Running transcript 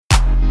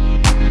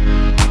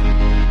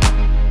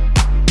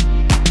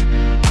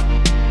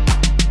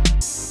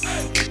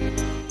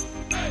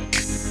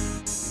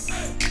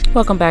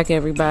Welcome back,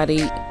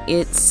 everybody.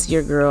 It's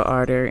your girl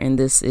Arter, and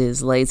this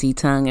is Lazy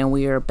Tongue, and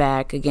we are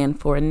back again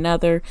for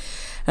another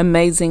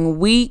amazing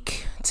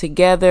week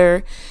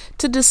together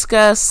to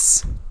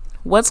discuss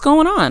what's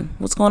going on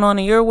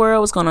in your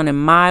world, what's going on in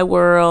my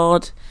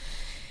world.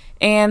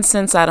 And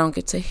since I don't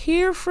get to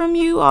hear from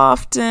you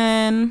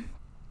often,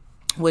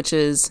 which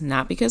is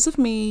not because of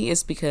me,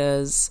 it's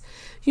because,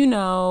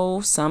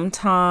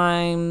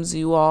 sometimes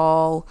you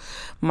all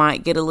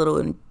might get a little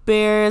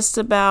embarrassed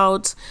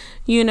about,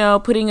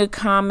 putting a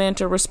comment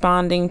or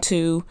responding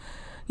to,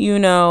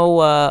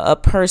 a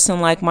person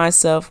like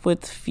myself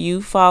with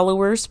few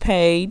followers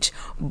page,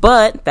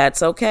 but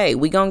that's okay.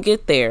 We gonna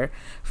get there.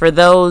 For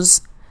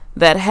those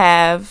that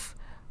have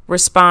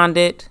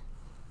responded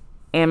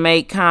and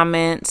made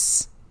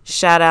comments,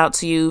 shout out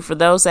to you. For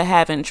those that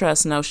haven't,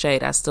 trust no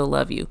shade, I still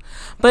love you.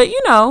 But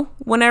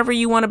whenever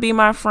you want to be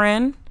my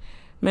friend,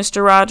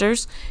 Mr.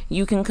 Rogers,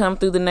 you can come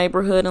through the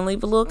neighborhood and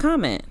leave a little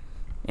comment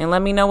and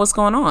let me know what's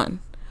going on.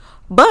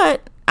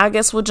 But I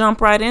guess we'll jump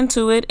right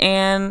into it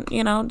and,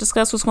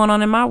 discuss what's going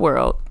on in my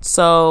world.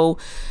 So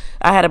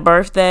I had a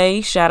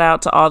birthday. Shout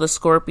out to all the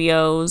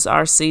Scorpios.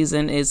 Our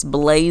season is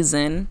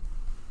blazing.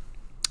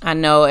 I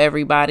know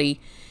everybody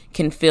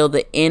can feel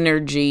the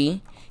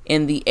energy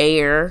in the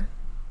air.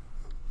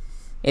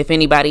 If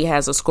anybody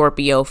has a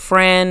Scorpio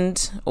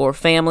friend or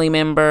family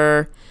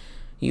member,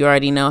 you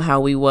already know how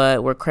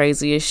we're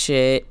crazy as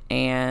shit,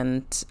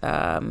 and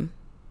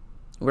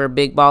we're a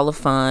big ball of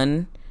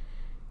fun.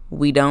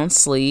 We don't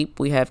sleep.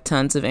 We have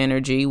tons of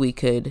energy. We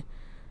could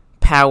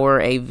power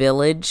a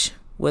village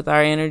with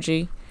our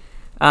energy.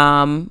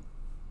 But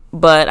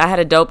I had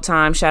a dope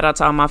time. Shout out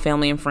to all my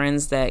family and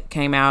friends that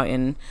came out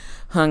and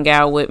hung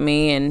out with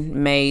me and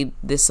made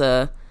this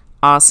a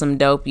awesome,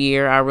 dope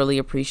year. I really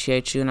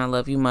appreciate you and I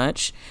love you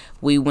much.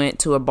 We went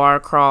to a bar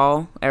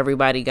crawl.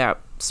 Everybody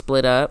got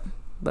split up,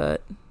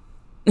 but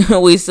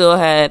we still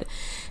had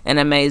an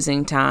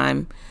amazing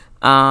time.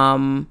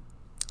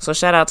 So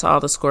shout out to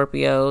all the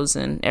Scorpios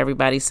and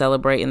everybody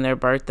celebrating their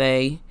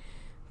birthday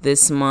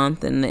this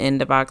month and the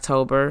end of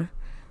October.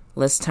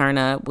 Let's turn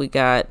up. We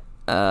got,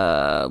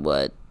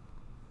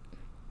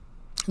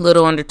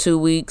 little under 2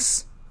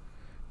 weeks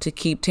to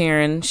keep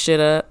tearing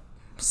shit up.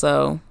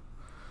 So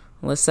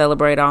let's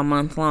celebrate all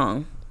month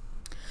long.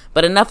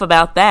 But enough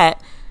about that.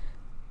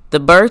 The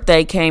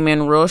birthday came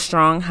in real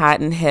strong, hot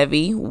and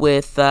heavy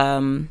with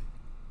some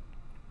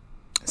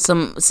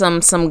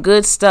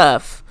good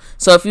stuff.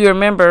 So if you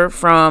remember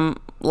from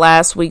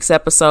last week's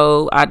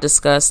episode, I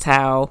discussed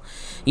how,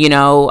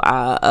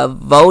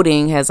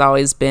 voting has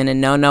always been a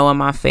no-no in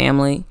my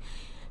family,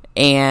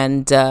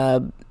 and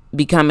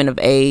becoming of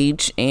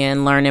age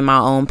and learning my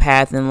own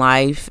path in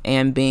life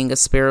and being a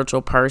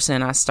spiritual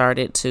person, I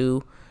started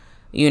to,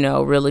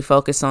 really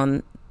focus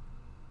on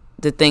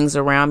the things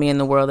around me in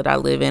the world that I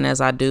live in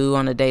as I do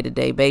on a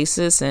day-to-day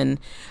basis. And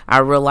I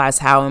realized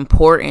how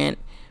important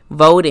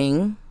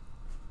voting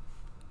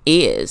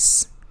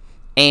is.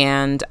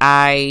 And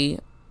I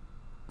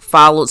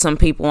followed some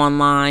people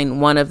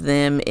online. One of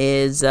them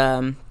is,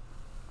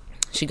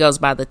 she goes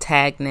by the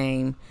tag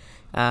name.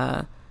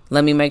 Let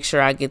me make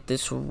sure I get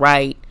this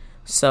right.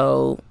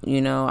 So,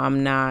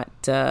 I'm not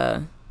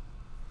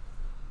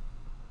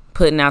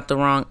putting out the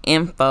wrong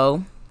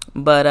info.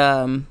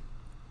 But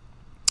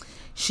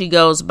she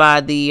goes by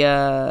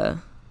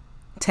the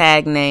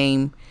tag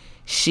name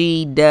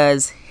She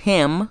Does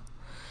Him.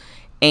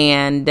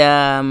 And,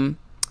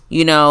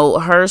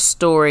 her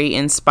story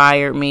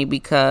inspired me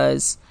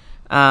because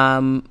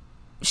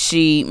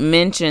she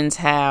mentions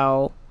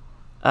how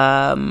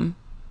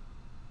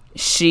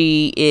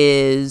she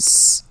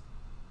is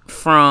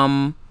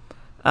from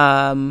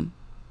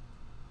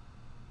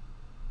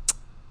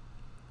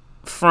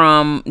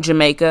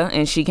Jamaica,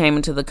 and she came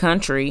into the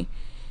country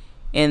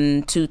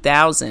in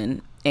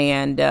 2000.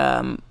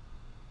 And,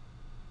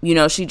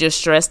 she just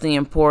stressed the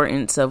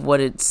importance of what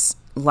it's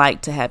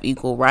like to have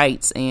equal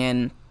rights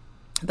and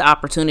the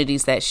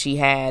opportunities that she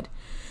had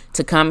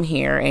to come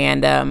here.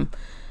 And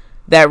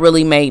that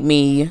really made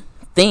me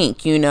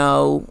think,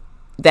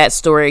 that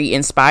story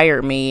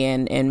inspired me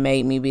and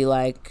made me be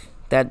like,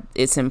 that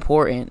it's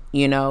important,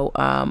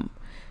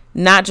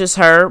 not just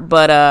her,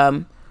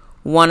 but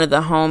one of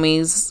the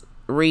homies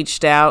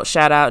reached out,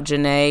 shout out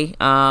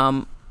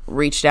Janae,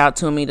 reached out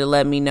to me to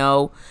let me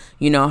know,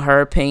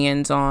 her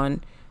opinions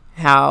on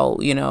how,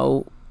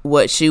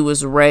 what she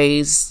was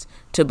raised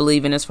to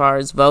believe in as far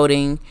as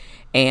voting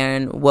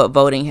and what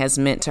voting has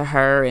meant to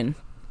her. And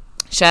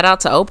shout out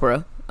to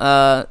Oprah,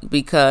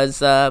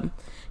 because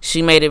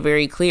she made it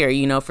very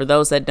clear, for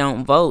those that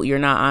don't vote, you're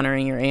not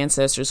honoring your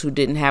ancestors who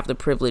didn't have the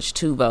privilege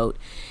to vote.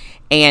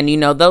 And,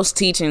 those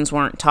teachings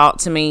weren't taught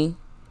to me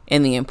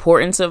in the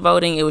importance of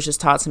voting. It was just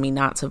taught to me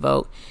not to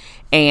vote.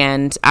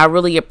 And I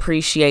really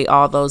appreciate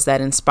all those that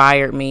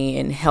inspired me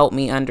and helped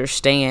me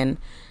understand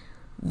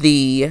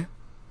the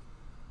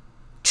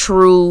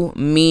true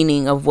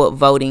meaning of what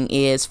voting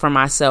is for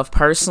myself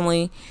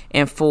personally,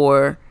 and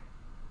for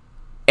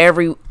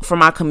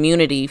my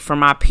community, for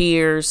my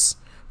peers,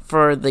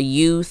 for the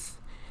youth,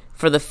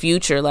 for the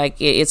future. Like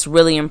it's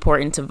really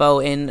important to vote.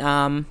 And,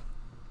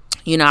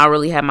 I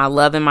really had my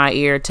love in my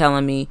ear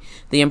telling me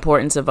the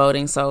importance of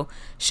voting. So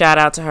shout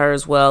out to her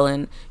as well.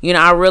 And,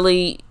 I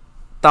really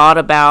thought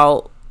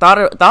about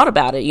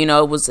it.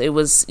 It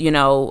was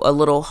a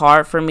little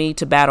hard for me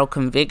to battle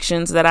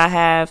convictions that I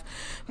have.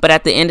 But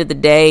at the end of the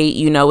day,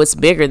 it's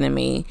bigger than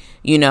me.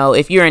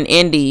 If you're an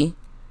indie,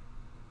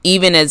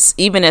 even as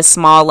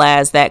small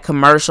as that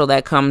commercial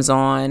that comes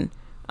on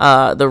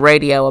the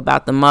radio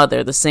about the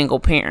mother, the single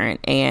parent,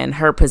 and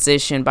her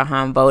position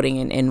behind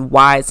voting and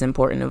why it's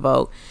important to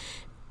vote.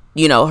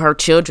 Her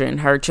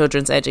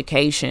children's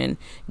education,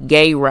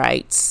 gay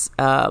rights,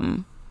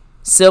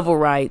 civil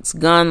rights,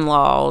 gun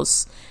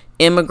laws,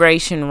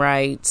 immigration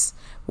rights,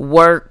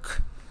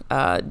 work,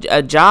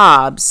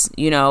 jobs,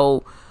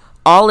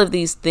 all of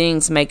these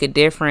things make a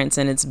difference,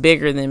 and it's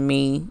bigger than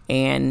me,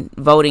 and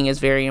voting is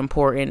very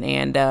important.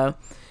 And,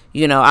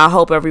 I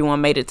hope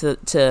everyone made it to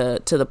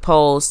the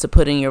polls to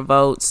put in your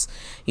votes.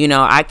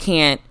 I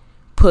can't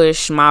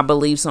push my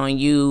beliefs on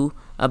you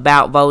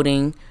about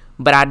voting,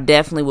 but I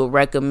definitely would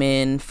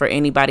recommend for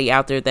anybody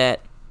out there that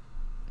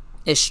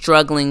is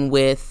struggling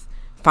with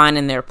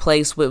finding their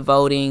place with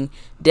voting,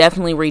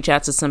 definitely reach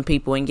out to some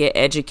people and get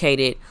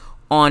educated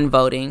on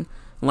voting.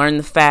 Learn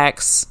the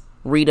facts,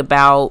 read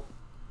about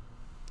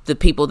the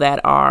people that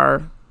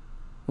are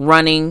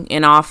running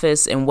in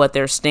office and what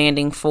they're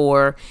standing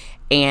for.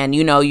 And,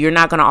 you're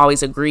not going to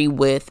always agree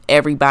with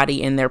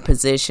everybody in their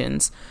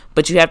positions,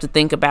 but you have to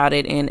think about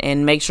it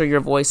and make sure your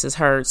voice is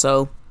heard.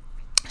 So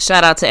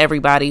shout out to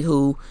everybody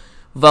who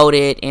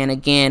voted and,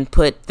 again,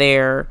 put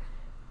their,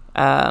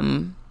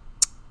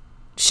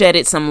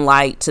 shedded some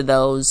light to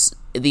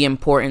the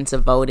importance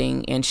of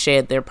voting and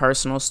shed their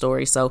personal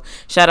story. So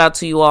shout out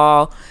to you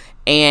all.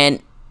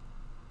 And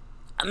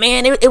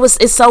man,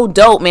 it's so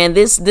dope, man.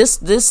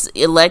 This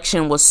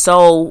election was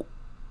so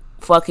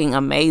fucking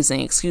amazing.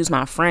 Excuse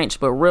my French,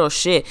 but real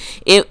shit.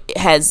 It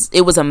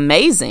was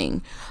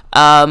amazing.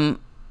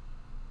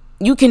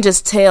 You can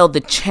just tell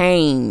the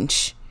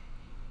change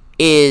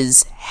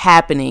is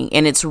happening,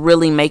 and it's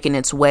really making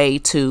its way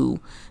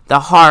to the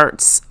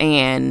hearts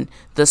and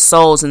the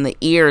souls and the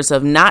ears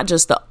of not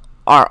just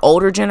our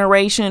older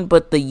generation,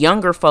 but the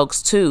younger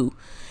folks too.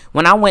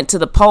 When I went to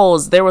the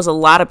polls, there was a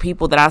lot of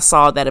people that I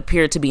saw that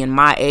appeared to be in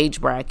my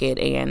age bracket.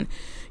 And,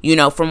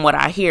 from what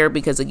I hear,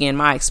 because again,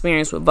 my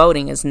experience with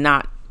voting is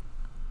not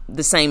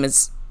the same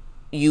as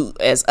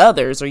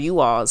others or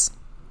you all's,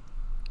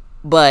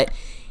 but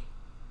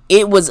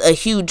it was a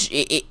huge,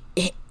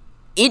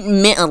 it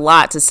meant a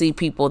lot to see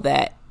people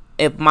that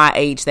of my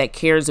age that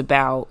cares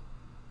about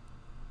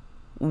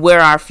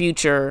where our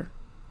future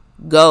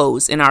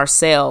goes in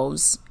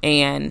ourselves.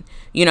 And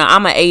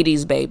I'm an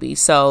 80s baby,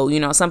 so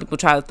some people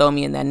try to throw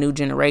me in that new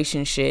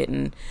generation shit,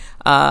 and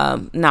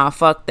nah,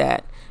 fuck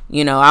that.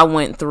 I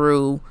went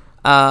through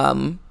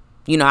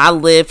I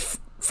lived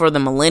for the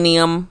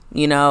millennium.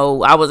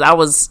 I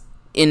was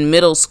in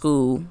middle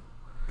school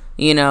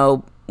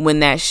when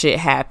that shit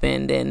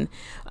happened. And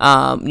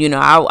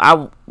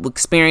I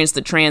experienced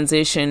the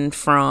transition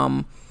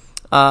from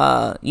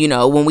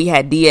when we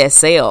had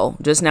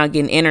DSL, just now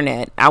getting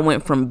internet. I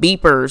went from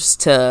beepers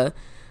to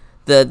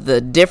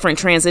the different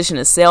transition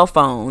of cell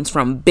phones,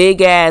 from big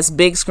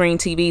screen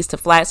TVs to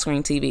flat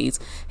screen TVs.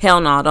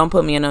 Hell no, don't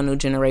put me in no new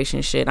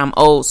generation shit. I'm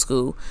old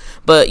school.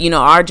 But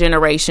our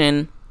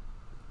generation,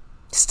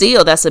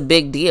 still, that's a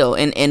big deal.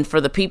 And for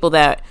the people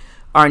that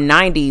are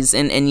 90s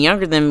and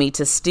younger than me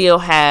to still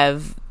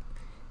have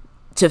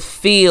to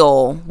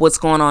feel what's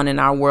going on in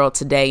our world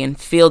today and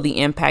feel the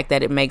impact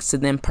that it makes to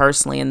them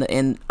personally and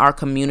in our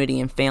community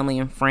and family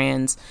and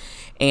friends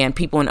and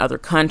people in other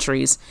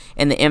countries,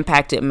 and the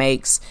impact it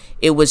makes.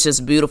 It was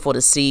just beautiful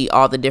to see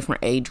all the different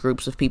age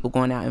groups of people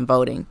going out and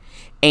voting.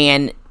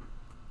 And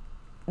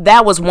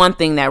that was one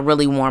thing that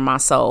really warmed my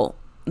soul.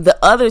 The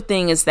other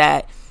thing is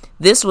that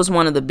this was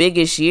one of the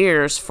biggest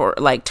years for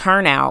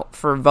turnout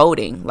for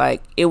voting.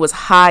 It was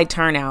high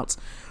turnouts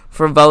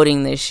for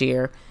voting this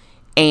year.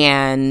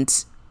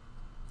 And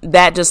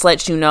that just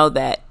lets you know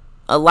that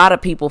a lot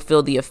of people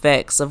feel the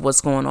effects of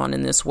what's going on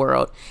in this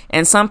world.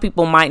 And some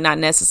people might not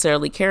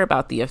necessarily care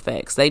about the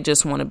effects. They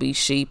just want to be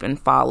sheep and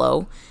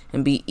follow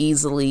and be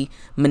easily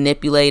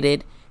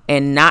manipulated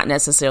and not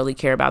necessarily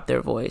care about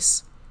their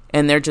voice.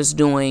 And they're just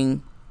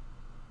doing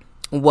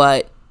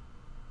what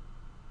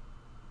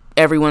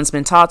everyone's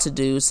been taught to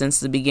do since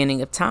the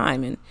beginning of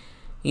time. And,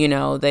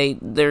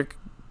 they're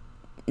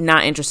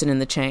not interested in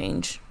the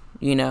change,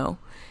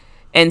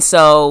 And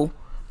so,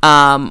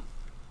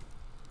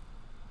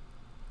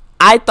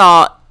 I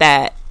thought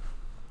that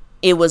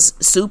it was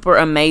super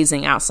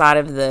amazing outside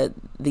of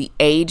the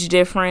age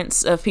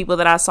difference of people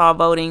that I saw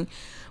voting.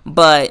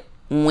 But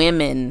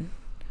women,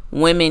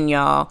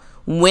 y'all,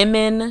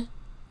 women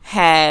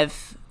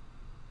have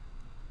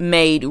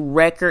made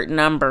record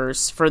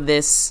numbers for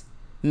this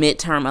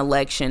midterm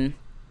election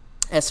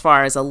as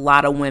far as a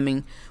lot of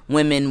women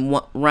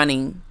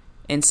running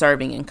and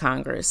serving in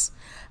Congress.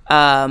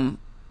 I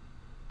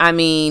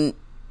mean,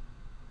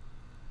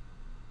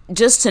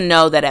 just to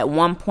know that at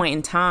one point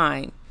in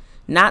time,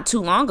 not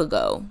too long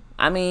ago.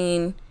 I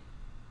mean,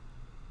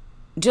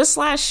 just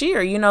last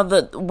year,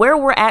 where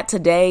we're at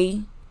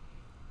today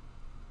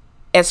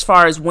as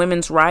far as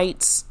women's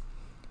rights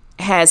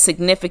has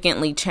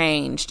significantly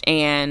changed,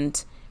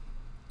 and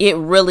it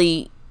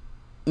really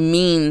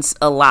means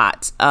a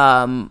lot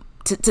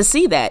to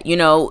see that.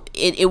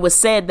 It was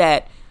said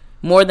that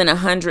more than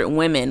 100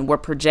 women were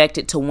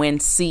projected to win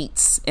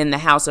seats in the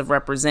House of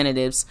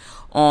Representatives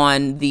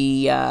on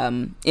the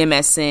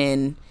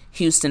MSN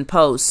Houston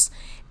Post.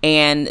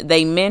 And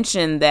they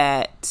mentioned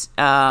that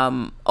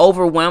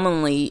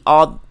overwhelmingly,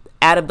 all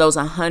out of those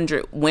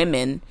 100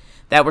 women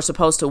that were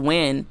supposed to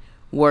win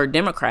were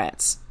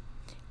Democrats.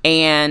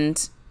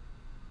 And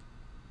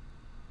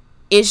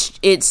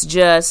it's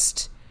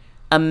just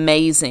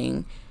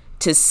amazing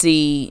to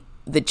see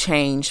the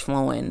change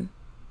flowing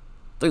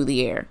through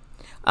the air.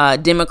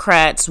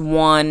 Democrats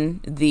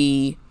won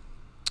the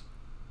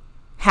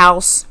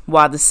House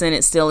while the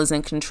Senate still is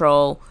in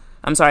control.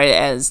 I'm sorry,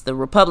 as the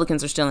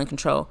Republicans are still in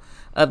control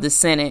of the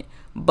Senate.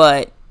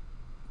 But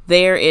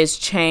there is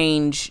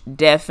change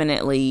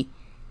definitely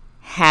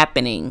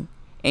happening,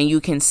 and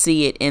you can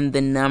see it in the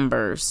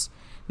numbers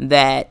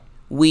that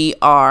we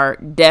are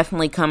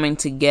definitely coming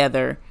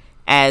together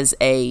as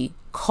a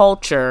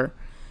culture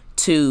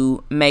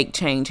to make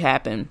change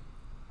happen.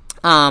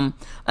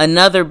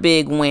 Another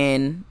big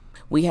win,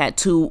 we had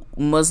 2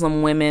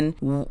 Muslim women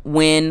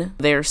win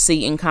their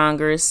seat in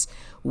Congress.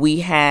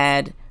 We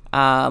had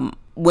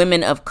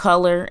women of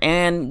color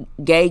and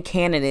gay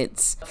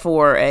candidates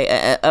for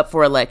up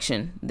for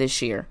election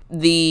this year.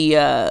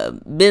 The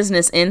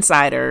Business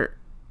Insider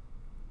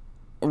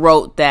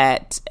wrote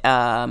that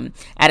at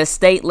a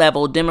state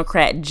level,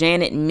 Democrat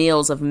Janet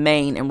Mills of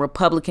Maine and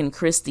Republican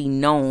Kristi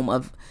Noem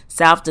of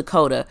South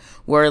Dakota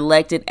were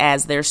elected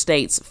as their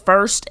state's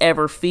first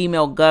ever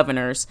female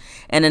governors,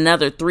 and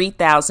another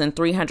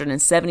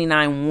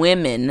 3,379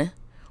 women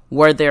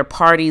were their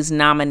party's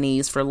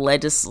nominees for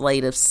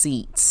legislative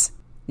seats.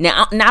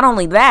 Now, not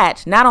only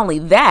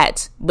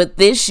that, but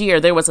this year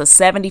there was a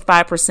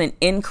 75%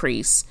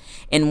 increase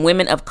in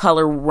women of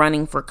color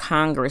running for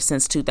Congress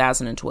since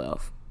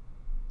 2012.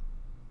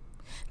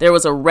 There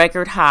was a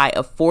record high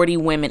of 40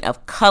 women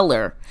of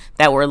color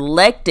that were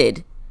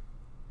elected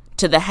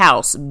to the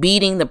House,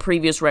 beating the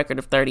previous record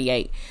of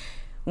 38.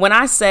 When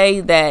I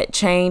say that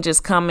change is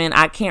coming,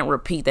 I can't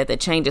repeat that the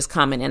change is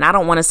coming, and I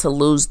don't want us to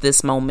lose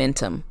this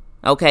momentum.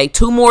 Okay,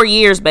 2 more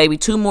years, baby.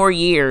 2 more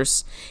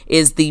years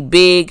is the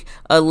big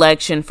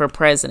election for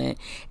president,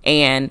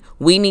 and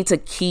we need to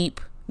keep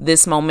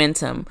this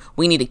momentum.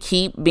 We need to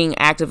keep being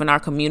active in our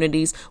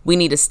communities. We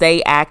need to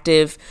stay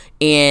active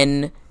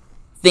in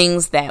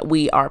things that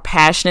we are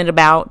passionate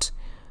about,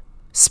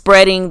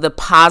 spreading the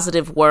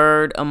positive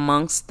word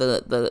amongst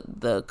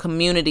the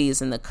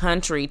communities in the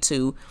country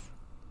to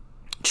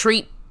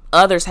treat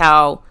others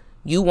how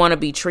you want to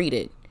be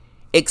treated.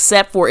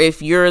 Except for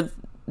if you're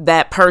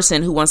that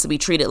person who wants to be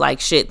treated like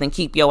shit, then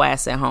keep your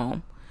ass at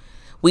home.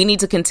 We need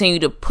to continue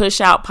to push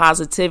out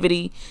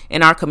positivity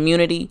in our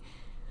community.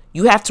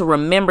 You have to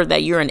remember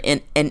that you're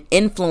an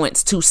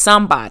influence to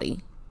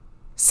somebody.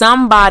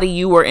 Somebody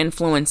you are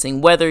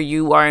influencing, whether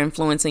you are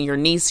influencing your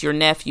niece, your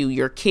nephew,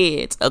 your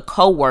kids, a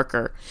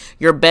coworker,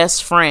 your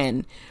best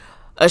friend,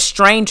 a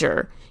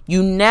stranger.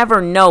 You never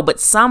know,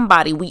 but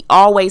somebody, we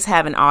always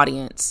have an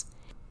audience.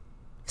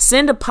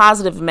 Send a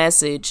positive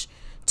message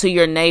to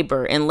your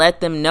neighbor and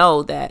let them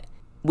know that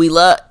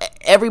love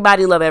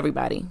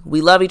everybody.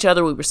 We love each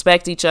other. We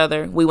respect each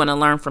other. We want to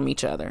learn from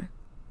each other.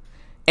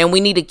 And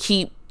we need to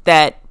keep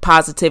that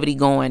positivity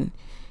going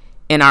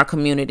in our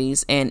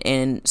communities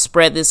and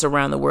spread this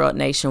around the world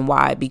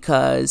nationwide,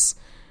 because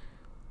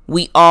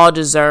we all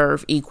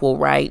deserve equal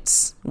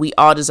rights. We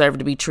all deserve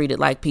to be treated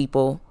like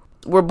people.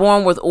 We're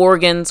born with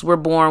organs. We're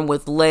born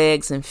with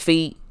legs and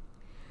feet,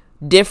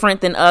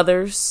 different than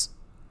others.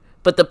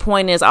 But the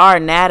point is, our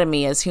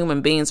anatomy as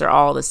human beings are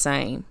all the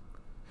same.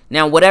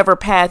 Now, whatever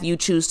path you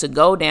choose to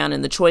go down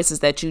and the choices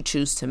that you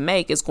choose to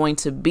make is going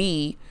to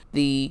be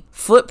the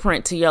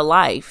footprint to your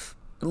life.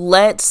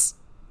 Let's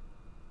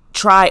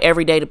try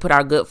every day to put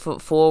our good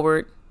foot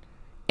forward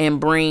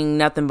and bring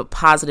nothing but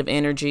positive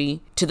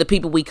energy to the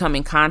people we come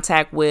in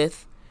contact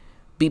with.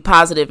 Be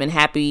positive and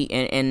happy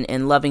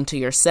and loving to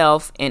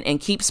yourself, and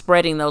keep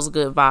spreading those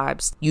good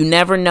vibes. You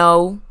never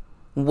know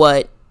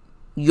what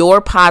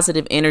your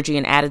positive energy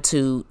and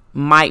attitude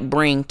might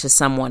bring to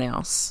someone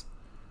else.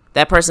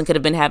 That person could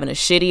have been having a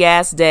shitty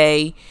ass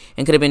day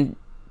and could have been,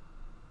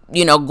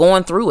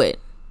 going through it.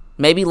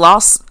 Maybe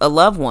lost a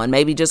loved one,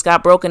 maybe just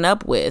got broken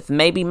up with,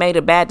 maybe made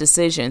a bad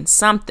decision,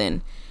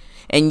 something.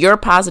 And your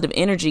positive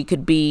energy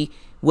could be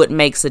what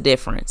makes a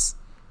difference.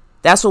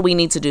 That's what we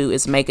need to do,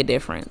 is make a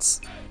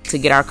difference to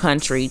get our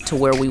country to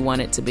where we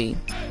want it to be.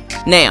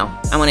 Now,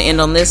 I'm going to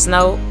end on this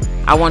note.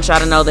 I want y'all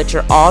to know that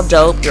you're all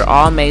dope, you're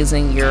all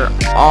amazing, you're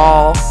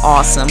all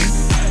awesome.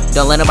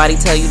 Don't let nobody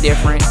tell you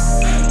different.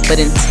 But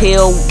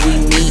until we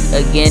meet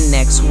again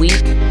next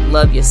week,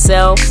 love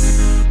yourself.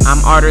 I'm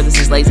Arter, this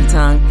is Lazy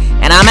Tongue,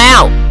 and I'm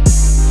out.